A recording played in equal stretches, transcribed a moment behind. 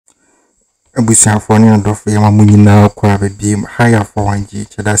abusuafo ne ndofo yema munyina kwa bebiem higher for 1G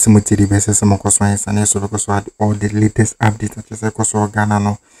cheda simutiri bese some koso ansane so because all the latest updates atese koso Ghana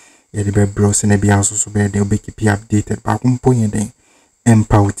no ye de be browse na bia so be de keep updated ba kumpo yen den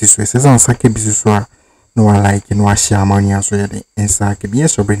empower so season sake bisu so a no like no share money aso ye den ensa ke bia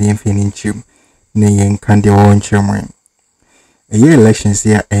so be den fini nchim ne yen kan de won nchim eye elections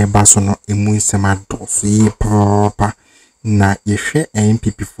here e ba so no emu nsema do so yi papa na yehwe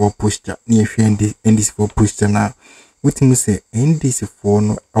NPP for posture na yehwe NDC for posture na wetin say NDC for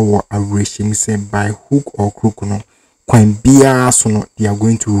no awo average say by hook or crook no kwan bia so no they are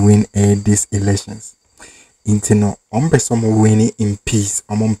going to win these elections into no person winning in peace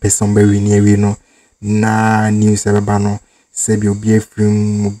person be win no na Newz ebeba no say bi obi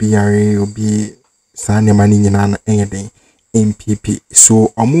afrim obi are obi sane mani nyina na den NPP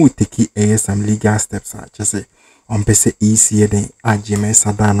so take some legal steps just say pese easy den aje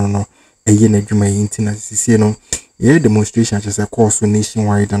Mensa dano no eye na dwuma yintina sisi no ye demonstration just course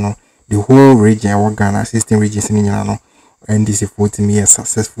nationwide no the whole region of Ghana 16 regions ni nyina no NDC 40 years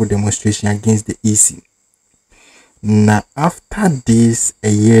successful demonstration against the EC na after this a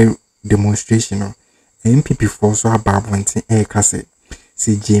year demonstration no NPP for so ababonti kase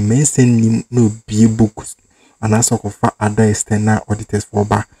si Mensa ni no bi books and also for other external auditors for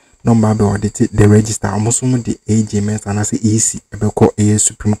ba number be audit the register almost the AGMS and as EC ebeko a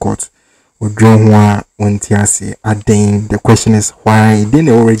Supreme Court or draw one tiase aden the question is why they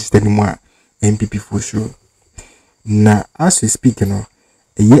never register anymore NPP for sure na as we speak no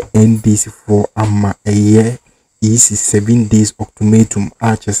a year NDC for ama a year EC 7 days ultimatum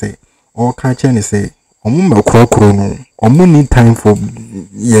say all catcher say omo me krokro no omo need time for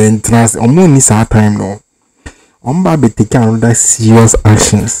ye entrance omo need some time no omba be take another serious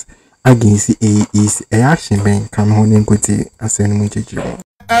actions against is a action ben come on in kuti asenu muchichiro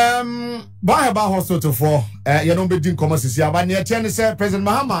ba ba hospital for you know be din commerce aba ne tie ne say President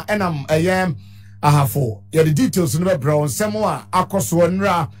Mahama enam ahafo ye the details no be brown semo a akoso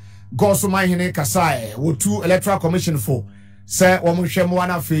nra goso manhene kasae wo two electoral commission for say wo mo hwem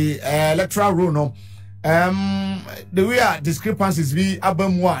wana fi electoral rule no the way discrepancies be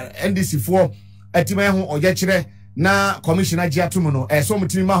abamu a NDC for atima ho oye kire na commissioner giatumu no so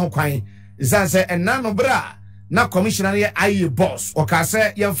mutimi ma ho kwan izan se enna no bra na commissioner ye aye boss o ka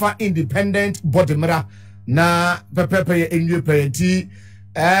se yemfa independent body mra na pepepe ye enwe penti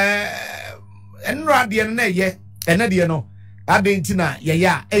enra de na ye ena de no adenti na ye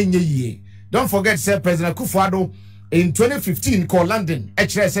ya enye yie. Don't forget say President Kufuado in 2015 called London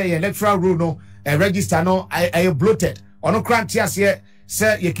kire say electoral rule no register no I bloated ono krantia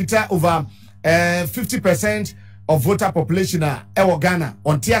say ye kita over 50% of voter population ewo Ghana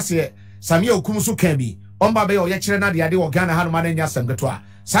on tiase sami okumusu kembi omba be oye kire na de ade wo Ghana hanu ma na nya sembeto a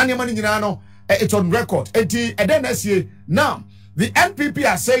sane mani nyina no it's on record enti edenesie now the NPP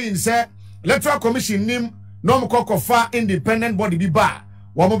are saying say electoral commission nim no mkokofa independent body bi ba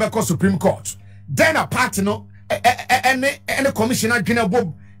wo mo be ko Supreme Court then a party no any commissioner dwena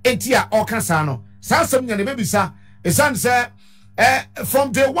bob enti a okasa no sansem nya ne bebisa esan say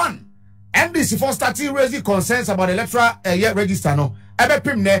from day one NDC for starting raising concerns about electoral register no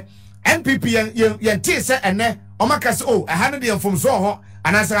ebepim ne NPP yen ti se ene omaka se oh ehane de from so ho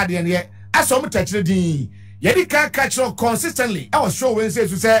anasa de ne aso mutachire din ye di ka catch consistently I was sure when say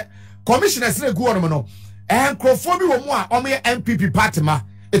to say commissioners na gu on no enkrofo bi wo mu a omo NPP party ma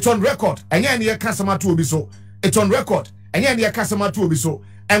it's on record enye ne kasama to obi so it's on record enye ne kasama to obi so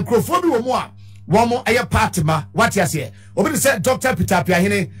enkrofo bi wo mu a womo eye party ma what you say obi say Dr. Peter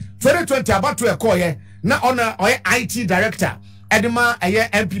Piahene 2020 about to a na ona oye IT director edema eye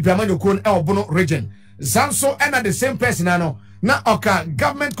NPP amanyoko e obono region zanso na the same person na oka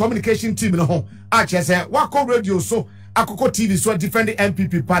government communication team no ho a chese wako radio so akoko TV so defend the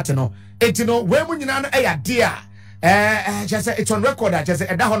NPP party no etino we mu nyina no e ya dia chese it's on record a chese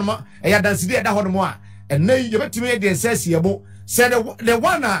eda honoma e ya dance eda honoma a enai yebetimi de sense yebo said the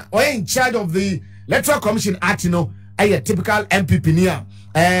one oye in charge of the electoral commission act no a typical NPP nia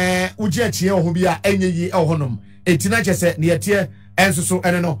uji achie ho bia enye yi e honom etina chese ne yetie enso so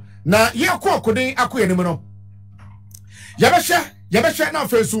ene no na ye akokodin akoye nim no yabehwe na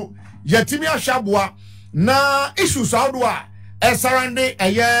fesu yetimi ahwaboa na issues awdo a surrounding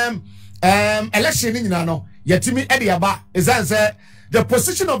election nyina no yetimi e de aba ezan say the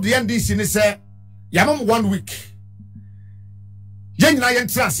position of the NDC ni say yamam 1 week yenyina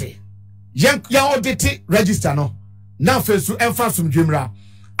yentrase yen audit register no na fesu enfa sumdwemra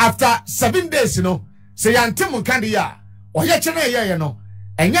after 7 days no say yantem kan ya oye chene ye no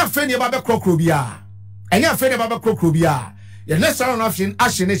enya fe ne ba be krokro bia enya fe ne ba be krokro bia ye next round of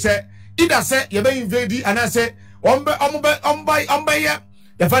action say either say you be invade and I say ombe ye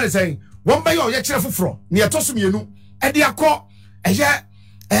the father saying one by your yachira fufro near Tosumienu and they are called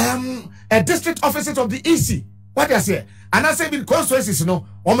a district officers of the EC. What I say? And I say in constituencies no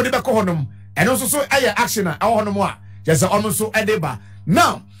ombe de beko honum and also so action a honum wa just almost so edeba.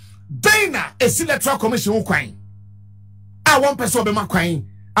 Now Dana a electoral commission ukwan. I one person be makwan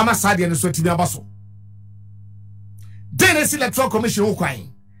ama sade no so tibi abaso. Dana electoral commission ukwan.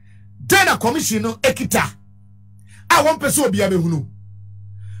 Dana commission no ekita. I one person be abehunu.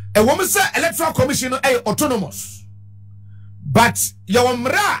 A woman say electoral commission no autonomous. But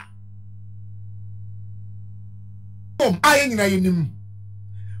yawamra I nyina yenim.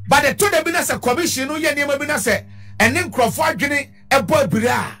 But the to the business commission no ye niam bi na say ene nkrofo adwene ebo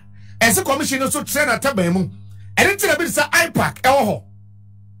abira. Ese commission so train ataban mu. Ene tira bi say IPAC ewo ho.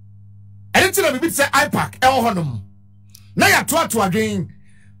 Ene tira bi say IPAC ewo ho nom. Na ya to adwen.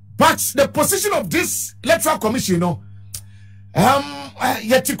 But the position of this electoral commission no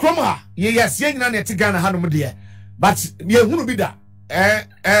yet Akroma yes ye nyina na Ghana hanom de. But ye hunu bi da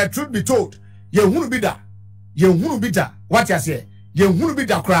truth be told ye hunu bi da. Ye hunu bi da. What you say? Ye hunu bi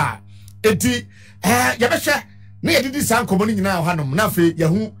da kra. Enti ye be hwe na ye didi san komo ni nyina hanom na fe ye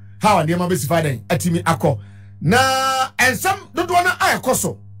hu how and dem be sify den atimi akọ na ensam dodo na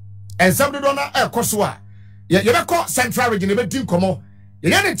ayekoso ensam dodo na ayekoso a ye be call central region be din komo ye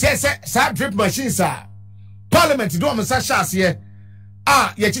ne tie se sa drip machines a parliament do am sa chance ye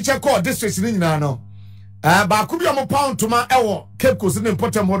ye chiche call districts ni nyina no ba ku bi am pound to ma ewo Cape Coast ni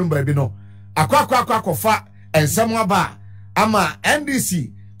important hodun ba bi no akwa fa ensam aba ama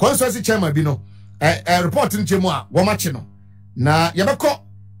NDC constituency chairman bi no report nchemu a wo ma chi no na ye be call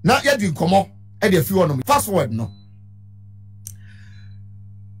na yedi komo e de fi wono fast forward no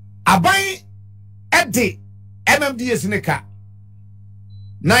aban e de MMDS ne ka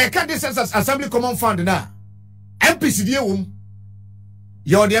na ye ka this assembly common fund na MPC die wom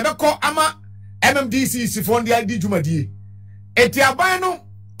ye o de be ko ama MMDC si fund dia di dwumadie eti aban no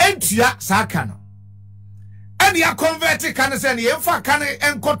entua saaka no e dia convert kan se ne yemfa kan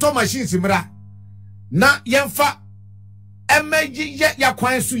enkoto machines mira na yemfa emeji ya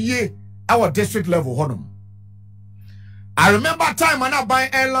kwan so ye our district level honum. I remember time when I buy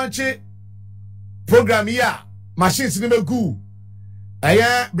air launch program here machines ni me gu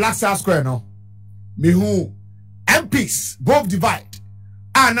Black Star Square no me who MPs both divide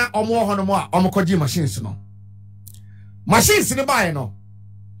ana omo honum a omo koji machines no machines ni buy no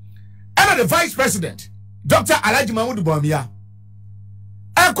and the vice president Dr. Alhaji Mahmoud Bawumia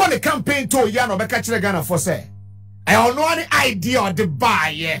I call the campaign to ya no be ka kire Ghana for say I don't know any idea of the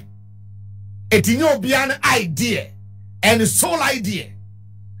buy. It's no be an idea and sole idea.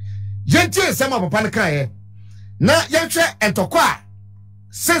 Yenche sama papa nkan na yenche entokwa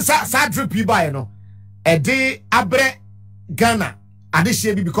since sa drip you buy no e dey abre Ghana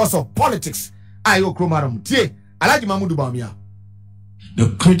adehye bi because of politics ayo kromaram tie Alhaji Mahmoud Bawumia.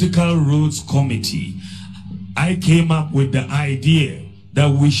 The Critical Roads Committee, I came up with the idea that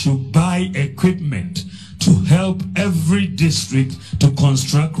we should buy equipment to help every district to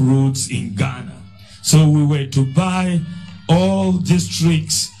construct roads in Ghana. So we were to buy all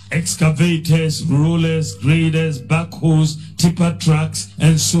districts, excavators, rollers, graders, backhoes, tipper trucks,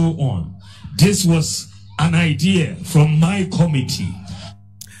 and so on. This was an idea from my committee.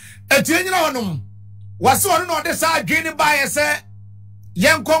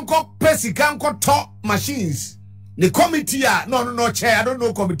 The committee, no chair, I don't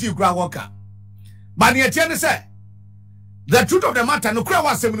know committee crowd worker. But the say the truth of the matter, no crowd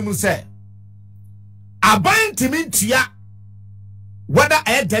was say a buying timintia whether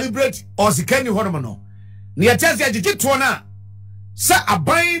I deliberate or sikani hormono. Near Chelsea, you get one say a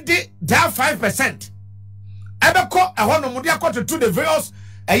buying that 5%. Ever call a hormodia quarter to the various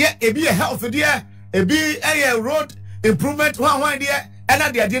a be a health dear, a be a road improvement one dear, and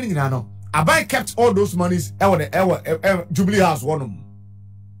at the idea. A buy kept all those monies ever Jubilee House one.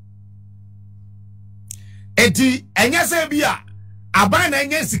 Eti enya se bia aban na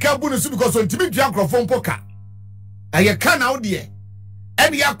enya sika bu no so because on timi dua microphone poka aye ka na ode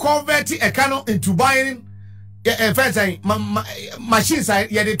and ya convert e ka no into buying first machines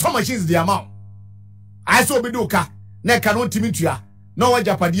ya the top machines the amount I so be do ka na ka no timi tua no wa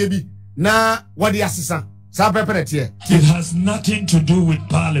japade bi na what the assistant sa prepare here. It has nothing to do with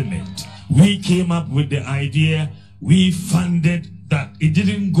parliament. We came up with the idea, we funded that. It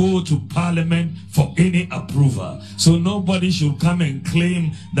didn't go to parliament for any approval. So nobody should come and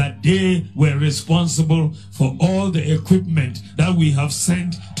claim that they were responsible for all the equipment that we have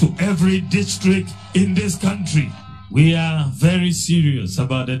sent to every district in this country. We are very serious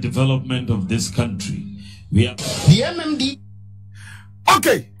about the development of this country. We are the MMD.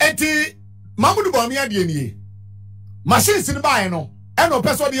 Okay, eti Mamudu Bamia DNA. Machines in the buy no. And no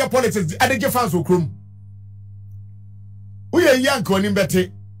person the politics and the fans who crum. We are young going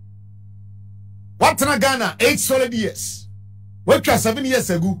better. What Ghana 8 solid years. What 7 years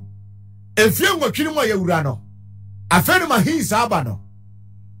ago. If you were killing my urano. I found my his abano.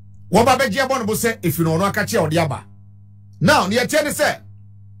 Wababeji abon say if you know no catch or diaba. Now near 10 say.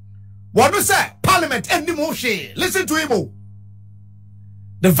 What do say? Parliament and the motion. Listen to him.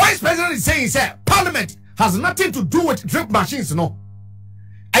 The Vice President is saying, sir, Parliament has nothing to do with drip machines, no.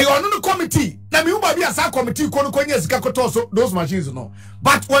 I on the committee. Now me be as a committee those machines, no.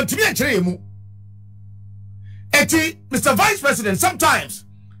 But when to be a tremu, Mr. Vice President, sometimes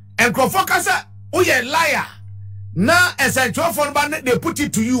and Crofocasa, oh yeah, liar. Now as I draw for they put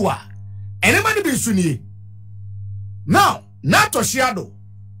it to you. Anybody be sunny. Now, not Toshiado.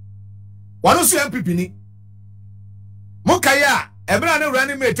 One of the NPP ni Mokaya, everyone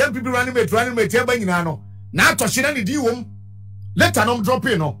running mate, 10 people running mate, Banano. Now Toshina ni diwom. Let her not drop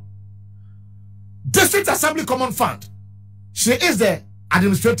in. No. District Assembly Common Fund. She is the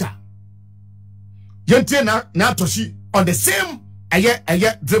administrator. Yente na Toshi on the same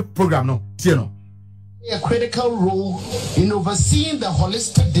a drip program. No, Tieno. A critical role in overseeing the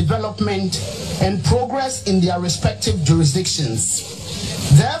holistic development and progress in their respective jurisdictions.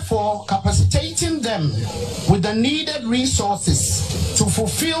 Therefore, capacitating them with the needed resources to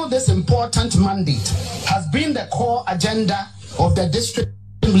fulfill this important mandate has been the core agenda of the District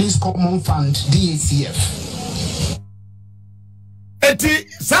Assembly's Common Fund, DACF. Eti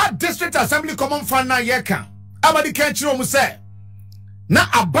sa District Assembly Common Fund na yeka abadi kenchiro mu say na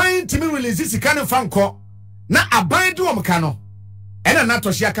aban timi release sika ne fanko na aban de wo mka no ena na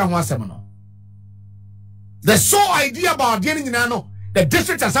toshi aka ho asem no. The sole idea about the no the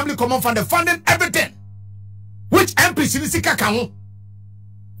District Assembly Common Fund, they funded everything. Which MP Sinisika can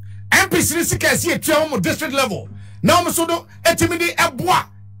MP Sinisika is here to district level. Now, Masodo, etimidi ebwa,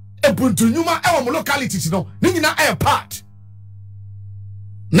 ebuntu nyuma, ewa localities, no, nina a part.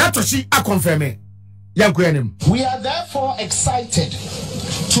 Natoshi a confirme. We are therefore excited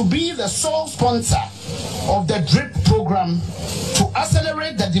to be the sole sponsor of the DRIP program to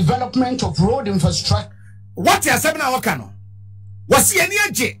accelerate the development of road infrastructure. What you are saying now, Wakano? Was any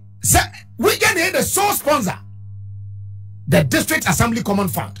J? We can hear the sole sponsor, the District Assembly Common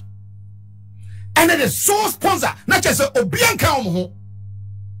Fund, and then the sole sponsor, not just a Obianka Omo,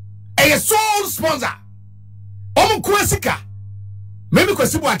 a sole sponsor. Omo Kwesika, maybe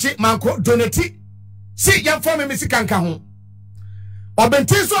Kwesibuachi, Manko Donati, see young form Messicanka home. Or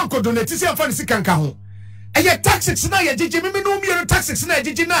Bentinso Uncle Donati, see a funny Sicanka home. And your taxes now, your Gigi, maybe no mere taxes now,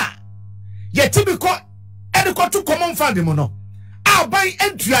 Gigi na. Yet typical, and the two common fund, mono. I'll buy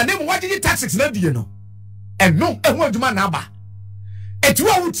entry and name what did you taxes left, you know. And no, and what do man naba? Et you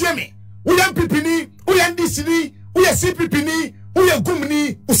would tell me, we NPP ni, we NDC ni, we CPP ni, we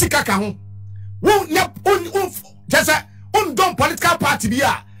Gumni, Usikaka. Won't yap, just a undone political party be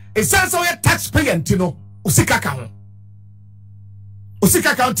a sense of your taxpayer, you know, Usikaka.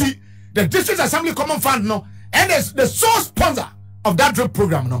 Usika County, the District Assembly Common Fund, no, and the sole sponsor of that drug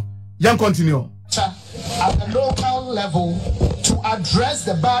program, no. Young continue. At the local level to address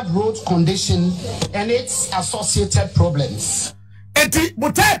the bad road condition and its associated problems. Eti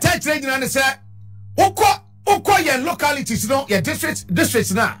buta touch range na say oko ye localities no ye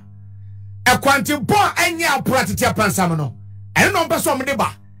districts na e kwanti bon anya apratete apansam no ene no mpeso mo de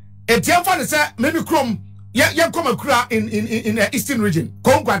ba eti amfa ne say maybe krom ye come kura in the eastern region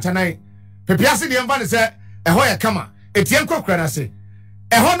konkwantanai pepiase de amfa ne say eho ye kama eti enko kura na say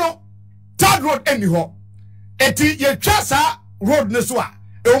eho no third road any ho eti ye twasa road ne so a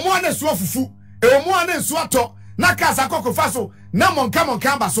emu ane so fufu emu ane so ato na kasa kokofa so na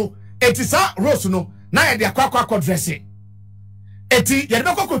monka ba so eti sa road no na ye de akwa dresse eti ye de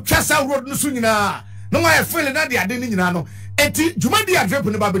kokko twasa road no so nyina no wa ye feel na de ade ni nyina no eti juma di adrep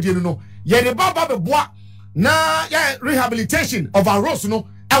ne ba be no ye de ba be boa na ya rehabilitation of our roads no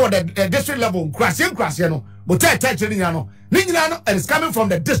our the district level krasien no but touch ni nyina no ni nyina no it is coming from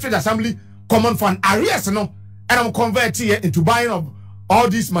the District Assembly Common Fund areas no and I'm converting it into buying of all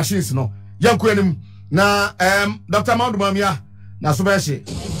these machines no yankuenim na Dr. Maudu Mamia na Subeshi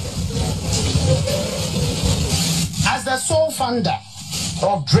as the sole funder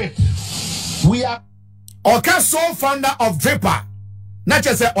of DRIP we are sole funder of DRIPA not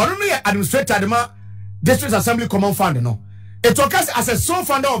just say only administrator the District Assembly Common Fund no it occurs as a sole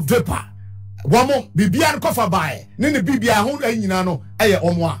funder of DRIPA wamo bibia nko fa bae ne bibia ho nyina no eye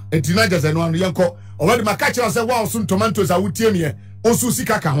omo a etina just no yanko already makachi say wow sun tomatoes a wutie me osu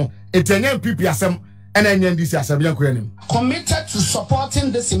sika ka ho etenye NPP asem and NDC asem yankoyanim committed to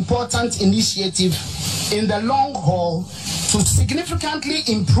supporting this important initiative in the long haul to significantly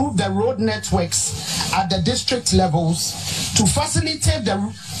improve the road networks at the district levels, to facilitate the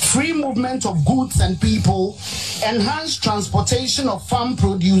free movement of goods and people, enhance transportation of farm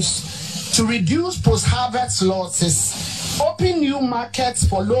produce, to reduce post-harvest losses, open new markets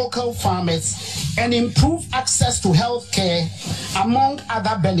for local farmers, and improve access to health care, among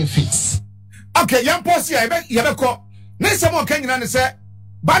other benefits. Okay, young posse, yabeko. Next time, can you say,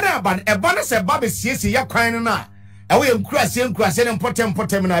 Banaban, a banner said, Babby, yes, ya crying na. Away and crossing and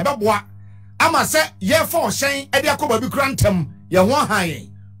potem na babwa. Ama say, ye for shame, Ediacoba be grantum, ya one high.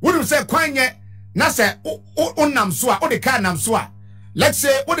 Wouldn't say, quanye, na say, unam swa, or the car nam swa. Let's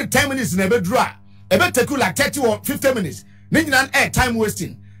say, what the 10 minutes in a bed draw. A bed take you like 30 or 50 minutes. Ninjan air time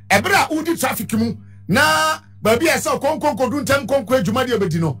wasting. A better udi traffic mu. Na, baby, I saw Conco do 10 conquer Jumadio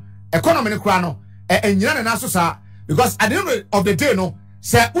Bedino. Economy crano, and Yan and Asosa, because at the end of the day, no,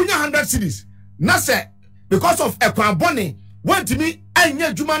 say, unya 100 cities. Na say, because of a bonnie, went to me, and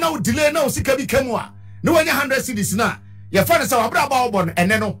yet Jumano delay no Sikabi Kemwa. No 100 cities na. Your father saw a bravo bon,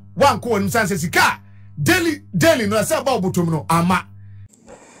 and then one call himself says, daily, no, say about Butumno, ama.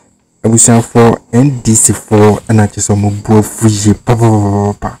 We shall for NDC for and I just move free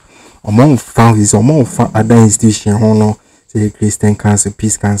papa. Among families, among other institutions, honor. Say Christian Council,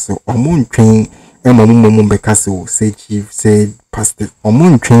 Peace Council, or moon train, and Mumbe Castle, say chief, say pastor, or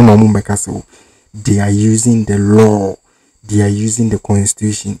moon train or Mumbe Castle. They are using the law, they are using the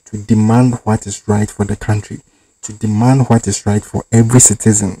constitution to demand what is right for the country, to demand what is right for every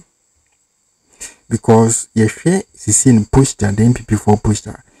citizen. Because if you see push the NPP for push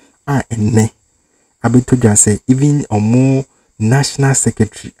that, I bet to just say, even a more national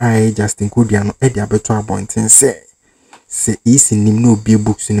secretary, I just include the Eddie Abeto appointing say. Say is in no be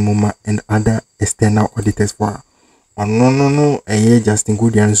books in mama and other external auditors for no a year just in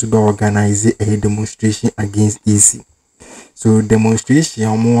good and should organize a demonstration against EC. So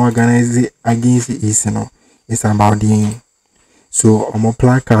demonstration more organize against EC no it's about the so more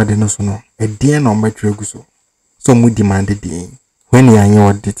placard no so no a dear number so we demanded the when you are in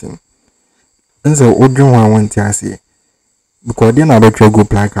auditing. And so Odin one want to say because then I bet you go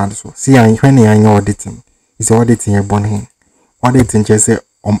placard so see when you are in auditing. Is auditing a bonnet. Auditing just say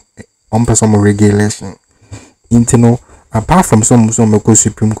some regulation. Internal apart from some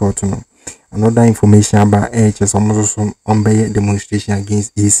Supreme Court no. Another information about HS almost some demonstration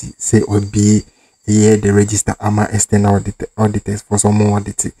against AC. Say or be a the register ama external auditors for some more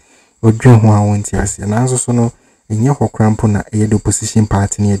auditing. Or dream one want to say and also no in your crampona the opposition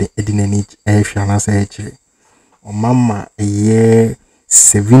party near the Edinage air shall or mama a year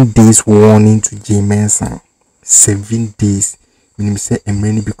 7 days warning to J Mensa. 7 days. When say a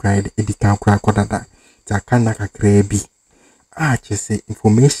many be cried, Edikan Cracoda, Jakanaka Krebi. Just say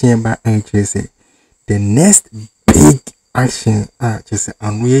information by say the next big action. Just say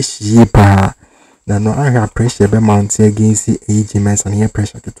unwish yepa. No, I have pressure by mountain against the AGMS and here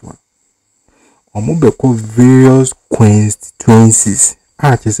pressure to one. Or mobile call various constituencies.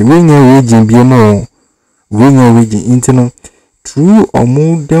 Just say when you're region be more. When you're region internal true or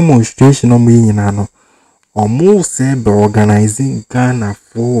more demonstration on me in almost said by organizing Ghana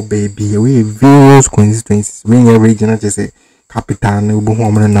for baby away various constituencies when your regional just say capital no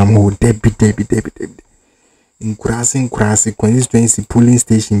woman and Debbie in crossing constituency polling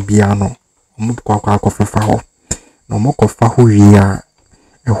station piano Mukaka Fëaṛ no more cofa we are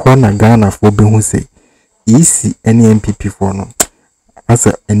a horn Ghana for be say easy any NPP for no as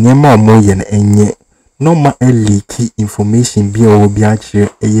a name more yen and no ma leaky information be or be actually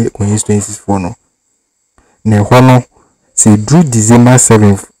a constituencies for no. Ne hono say drew December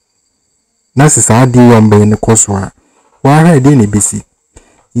 7th. Nasi saa di wambe ne koswa. Wahara de ne besi.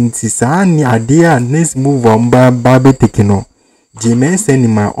 Inti saa ni adea next move wamba babe tekino. Jime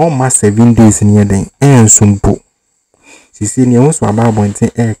senima oma 7 days ni yeden. Sumpo. Sisi ni onsu wababa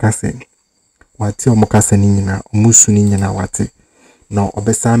nten kase. Wati omokase ni nyina. Omusu ni nyina wati. No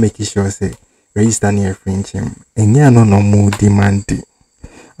obesa make sure say register ni French. Enye no mu demand.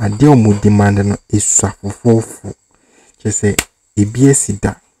 Ade omu demand no esafofofo che say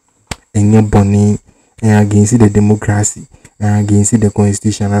ebiesida enye boni against the democracy against the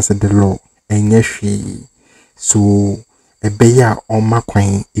constitution as the law enye hwe so ebeya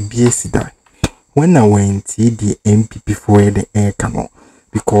omakwan ebiesida when I went the NPP for the air cano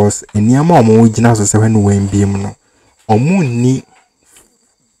because eniama omo gina so say when we mbiem no omo ni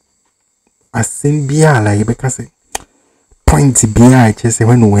asembia la yebeka say point be I just say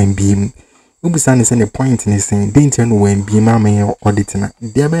when we be Ubusani send a point in saying, didn't you know when be mamma auditing?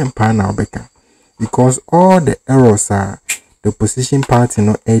 Dear Ben Pana Becca. Because all the errors are the opposition party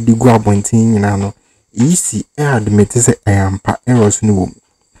no Eddie Guabontin, you know, easy admit say I am pa errors no.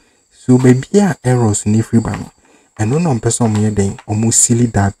 So baby errors in free banner. And no person here then almost silly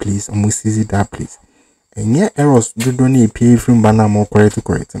that place, almost easy that place. And yeah, errors do don't need pay from banner more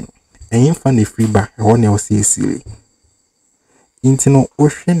correct. And you find the free back, I want to say silly. Into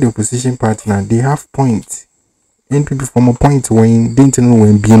ocean the opposition party now they have points. NPP from a point when didn't know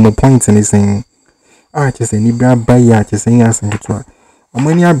when being a point and saying, just any bad by ya, just saying as and to a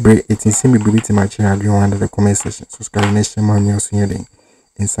money I break it in semi beauty my chair under the comment section. Subscribe nation money or singing.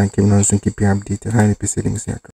 And thank you, keep you updated. Highly appreciate